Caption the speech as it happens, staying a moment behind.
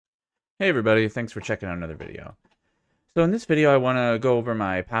Hey everybody, thanks for checking out another video. So in this video I want to go over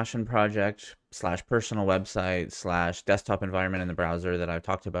my passion project slash personal website slash desktop environment in the browser that I've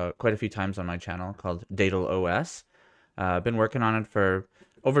talked about quite a few times on my channel called Datal OS. I've been working on it for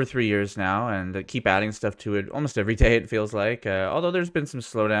over 3 years now and I keep adding stuff to it almost every day it feels like. Although there's been some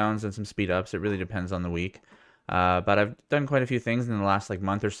slowdowns and some speed ups, it really depends on the week. But I've done quite a few things in the last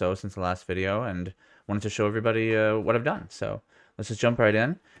month or so since the last video and wanted to show everybody what I've done. So let's just jump right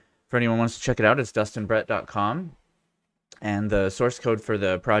in. For anyone who wants to check it out, it's dustinbrett.com. And the source code for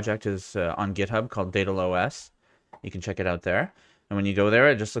the project is on GitHub called DatalOS. You can check it out there. And when you go there,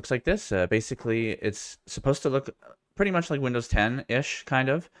 it just looks like this. Basically, it's supposed to look pretty much like Windows 10-ish, kind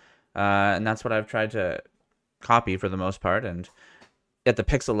of. And that's what I've tried to copy for the most part. And at the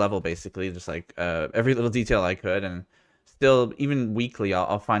pixel level, basically, just like every little detail I could. And still, even weekly,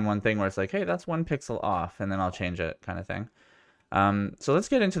 I'll find one thing where it's like, hey, that's 1 pixel off. And then I'll change it, kind of thing. So let's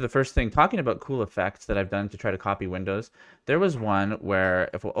get into the first thing, talking about cool effects that I've done to try to copy Windows. There was one where,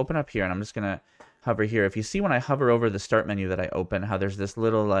 if we'll open up here, and I'm just going to hover here. If you see when I hover over the start menu that I open, how there's this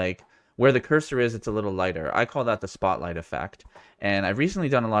little, where the cursor is, it's a little lighter. I call that the spotlight effect. And I've recently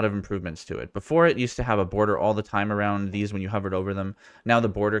done a lot of improvements to it. Before, it used to have a border all the time around these when you hovered over them. Now the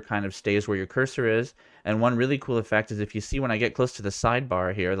border kind of stays where your cursor is. And one really cool effect is if you see when I get close to the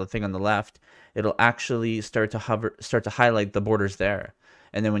sidebar here, the thing on the left, it'll actually start to highlight the borders there.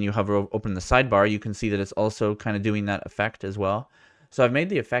 And then when you open the sidebar, you can see that it's also kind of doing that effect as well. So I've made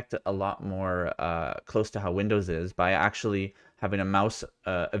the effect a lot more close to how Windows is by actually having a mouse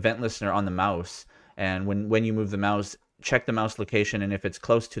event listener on the mouse. And when you move the mouse, check the mouse location, and if it's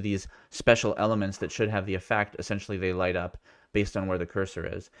close to these special elements that should have the effect, essentially they light up based on where the cursor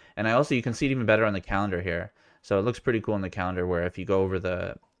is. And you can see it even better on the calendar here. So it looks pretty cool in the calendar, where if you go over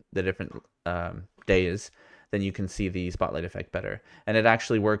the different days, then you can see the spotlight effect better. And it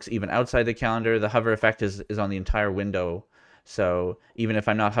actually works even outside the calendar. The hover effect is on the entire window. So even if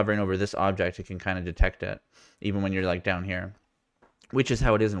I'm not hovering over this object, it can kind of detect it, even when you're down here, which is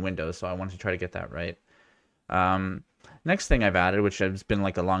how it is in Windows. So I wanted to try to get that right. Next thing I've added, which has been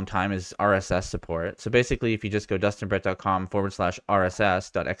a long time, is RSS support. So basically, if you just go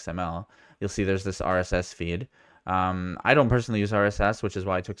dustinbrett.com/rss.xml, you'll see there's this RSS feed. I don't personally use RSS, which is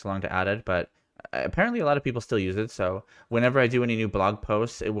why it took so long to add it, but apparently a lot of people still use it. So whenever I do any new blog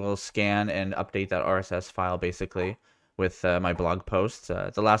posts, it will scan and update that RSS file basically with my blog posts.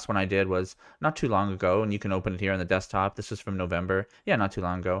 The last one I did was not too long ago, and you can open it here on the desktop. This was from November. Yeah, not too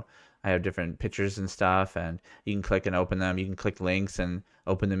long ago. I have different pictures and stuff, and you can click and open them. You can click links and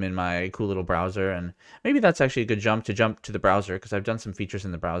open them in my cool little browser. And maybe that's actually a good jump to the browser, because I've done some features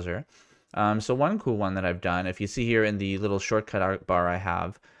in the browser. So one cool one that I've done, if you see here in the little shortcut bar I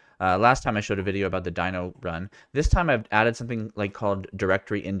have, last time I showed a video about the dyno run. This time I've added something called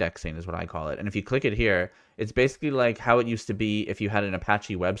directory indexing is what I call it. And if you click it here, it's basically like how it used to be if you had an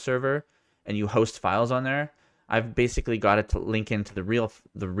Apache web server and you host files on there. I've basically got it to link into the real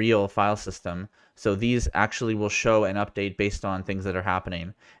file system. So these actually will show an update based on things that are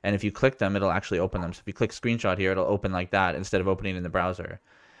happening. And if you click them, it'll actually open them. So if you click screenshot here, it'll open like that instead of opening in the browser.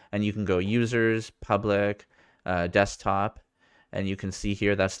 And you can go users, public, desktop, and you can see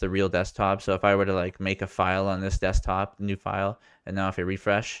here that's the real desktop. So if I were to make a file on this desktop, new file, and now if I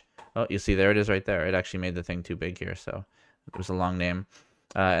refresh, oh, you see there it is right there. It actually made the thing too big here, so it was a long name.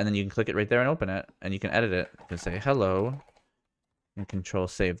 And then you can click it right there and open it, and you can edit it. You can say hello, and control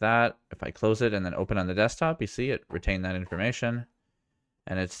save that. If I close it and then open on the desktop, you see it retained that information.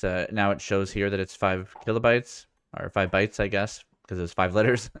 And it's now it shows here that it's 5 kilobytes, or 5 bytes, I guess, because it's 5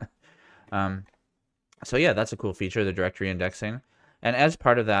 letters. So yeah, that's a cool feature, the directory indexing. And as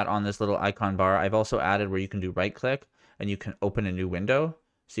part of that, on this little icon bar, I've also added where you can do right click and you can open a new window.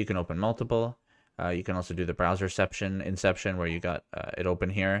 So you can open multiple. You can also do the browser inception where you got it open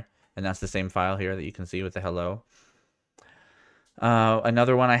here. And that's the same file here that you can see with the hello.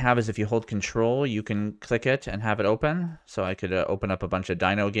 Another one I have is if you hold control, you can click it and have it open. So I could open up a bunch of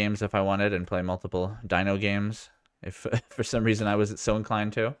dyno games if I wanted and play multiple dyno games if for some reason I was so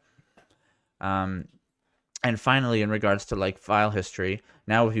inclined to. And finally, in regards to file history,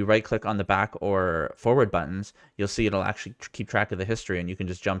 now if you right click on the back or forward buttons, you'll see it'll actually keep track of the history, and you can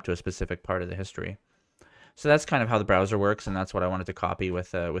just jump to a specific part of the history. So that's kind of how the browser works, and that's what I wanted to copy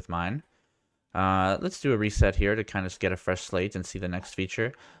with mine. Let's do a reset here to kind of get a fresh slate and see the next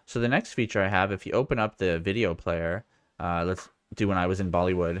feature. So the next feature I have, if you open up the video player, let's do when I was in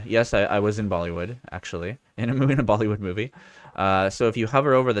Bollywood. Yes, I was in Bollywood, actually, in a Bollywood movie. So if you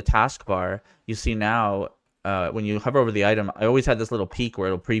hover over the taskbar, you see now, when you hover over the item, I always had this little peek where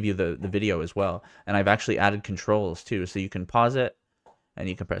it'll preview the video as well. And I've actually added controls too. So you can pause it and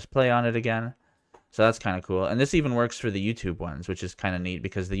you can press play on it again. So that's kind of cool. And this even works for the YouTube ones, which is kind of neat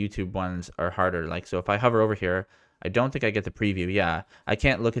because the YouTube ones are harder. Like, so if I hover over here, I don't think I get the preview. Yeah, I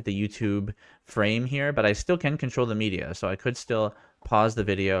can't look at the YouTube frame here, but I still can control the media. So I could still pause the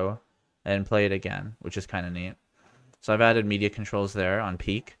video and play it again, which is kind of neat. So I've added media controls there on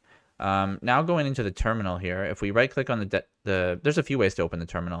Peak. Now going into the terminal here, if we right-click on there's a few ways to open the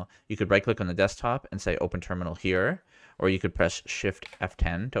terminal. You could right-click on the desktop and say Open Terminal here, or you could press Shift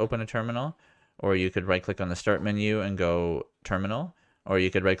F10 to open a terminal, or you could right-click on the Start menu and go Terminal, or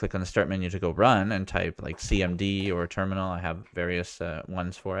you could right-click on the Start menu to go Run and type like CMD or Terminal. I have various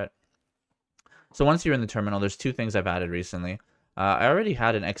ones for it. So once you're in the terminal, there's two things I've added recently. I already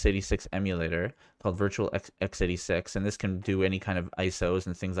had an x86 emulator called Virtual x86, and this can do any kind of ISOs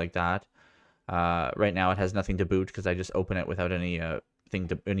and things like that. Right now it has nothing to boot because I just open it without any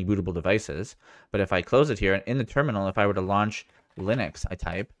any bootable devices. But if I close it here, in the terminal, if I were to launch Linux, I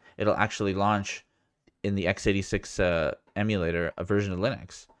type, it'll actually launch in the x86 emulator a version of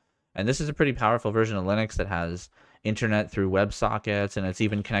Linux. And this is a pretty powerful version of Linux that has internet through WebSockets, and it's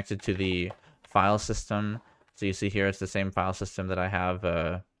even connected to the file system. So you see here, it's the same file system that I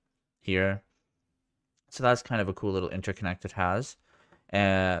have here. So that's kind of a cool little interconnect it has.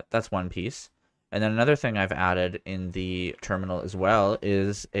 That's one piece. And then another thing I've added in the terminal as well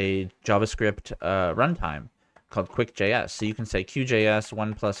is a JavaScript runtime called QuickJS. So you can say QJS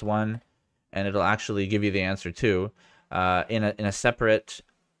 1+1, and it'll actually give you the answer too in a separate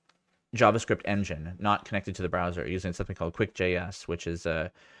JavaScript engine, not connected to the browser, using something called QuickJS, which is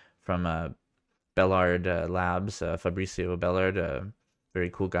from Bellard Labs, Fabrizio Bellard, a very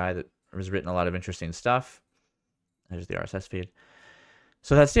cool guy that has written a lot of interesting stuff. There's the RSS feed.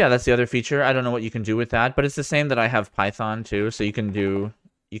 So that's the other feature. I don't know what you can do with that, but it's the same that I have Python too. So you can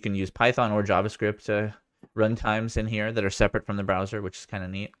use Python or JavaScript runtimes in here that are separate from the browser, which is kind of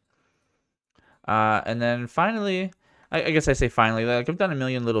neat. And then finally, I guess I say finally, like I've done a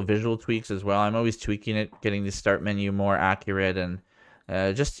million little visual tweaks as well. I'm always tweaking it, getting the start menu more accurate, and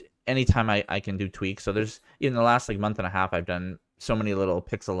just anytime I can do tweaks. So there's, in the last like month and a half, I've done so many little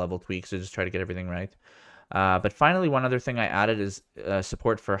pixel level tweaks to just try to get everything right. But finally, one other thing I added is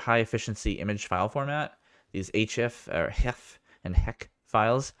support for high efficiency image file format, these HF or HEF and HEC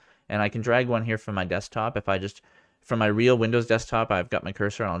files. And I can drag one here from my desktop. If I just, from my real Windows desktop, I've got my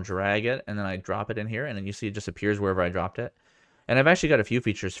cursor and I'll drag it, and then I drop it in here, and then you see it just appears wherever I dropped it. And I've actually got a few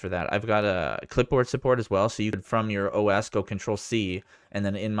features for that. I've got a clipboard support as well, so you could, from your OS, go Control-C, and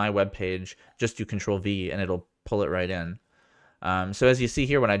then in my web page, just do Control-V, and it'll pull it right in. So as you see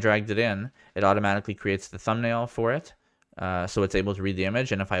here, when I dragged it in, it automatically creates the thumbnail for it, so it's able to read the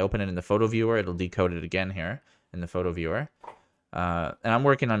image. And if I open it in the photo viewer, it'll decode it again here in the photo viewer. And I'm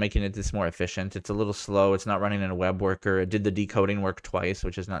working on making this more efficient. It's a little slow. It's not running in a web worker. It did the decoding work twice,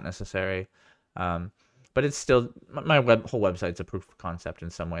 which is not necessary. But it's still, my whole website's a proof of concept in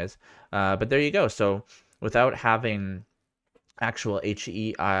some ways. But there you go. So without having actual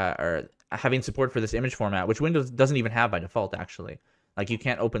HE or having support for this image format, which Windows doesn't even have by default, actually. Like, you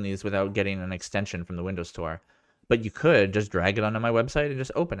can't open these without getting an extension from the Windows Store. But you could just drag it onto my website and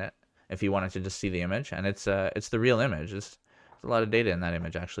just open it if you wanted to just see the image. And it's the real image. There's a lot of data in that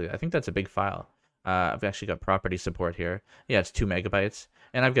image, actually. I think that's a big file. I've actually got property support here. Yeah, it's 2 megabytes.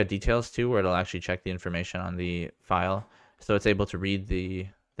 And I've got details too, where it'll actually check the information on the file. So it's able to read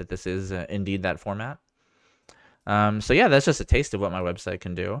that this is indeed that format. So yeah, that's just a taste of what my website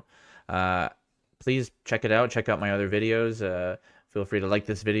can do. Please check it out. Check out my other videos. Feel free to like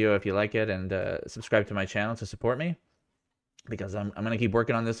this video if you like it, and subscribe to my channel to support me, because I'm going to keep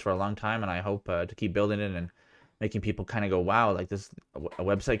working on this for a long time, and I hope to keep building it and making people kind of go, wow, like this, a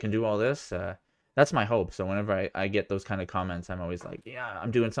website can do all this. That's my hope. So whenever I get those kind of comments, I'm always like, yeah,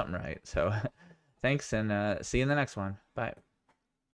 I'm doing something right. So thanks, and see you in the next one. Bye.